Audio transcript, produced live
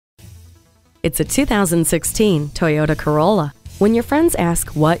It's a 2016 Toyota Corolla. When your friends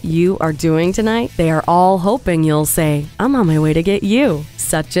ask what you are doing tonight, they are all hoping you'll say, "I'm on my way to get you."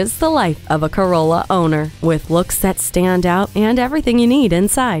 Such is the life of a Corolla owner, with looks that stand out and everything you need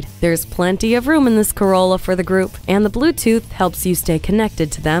inside. There's plenty of room in this Corolla for the group, and the Bluetooth helps you stay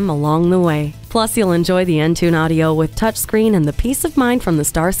connected to them along the way. Plus, you'll enjoy the Entune audio with touchscreen and the peace of mind from the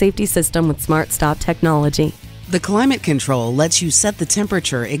Star Safety System with Smart Stop technology. The climate control lets you set the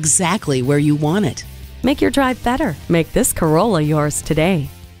temperature exactly where you want it. Make your drive better. Make this Corolla yours today.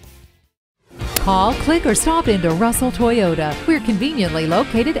 Call, click, or stop into Russell Toyota. We're conveniently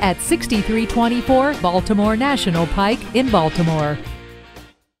located at 6324 Baltimore National Pike in Baltimore.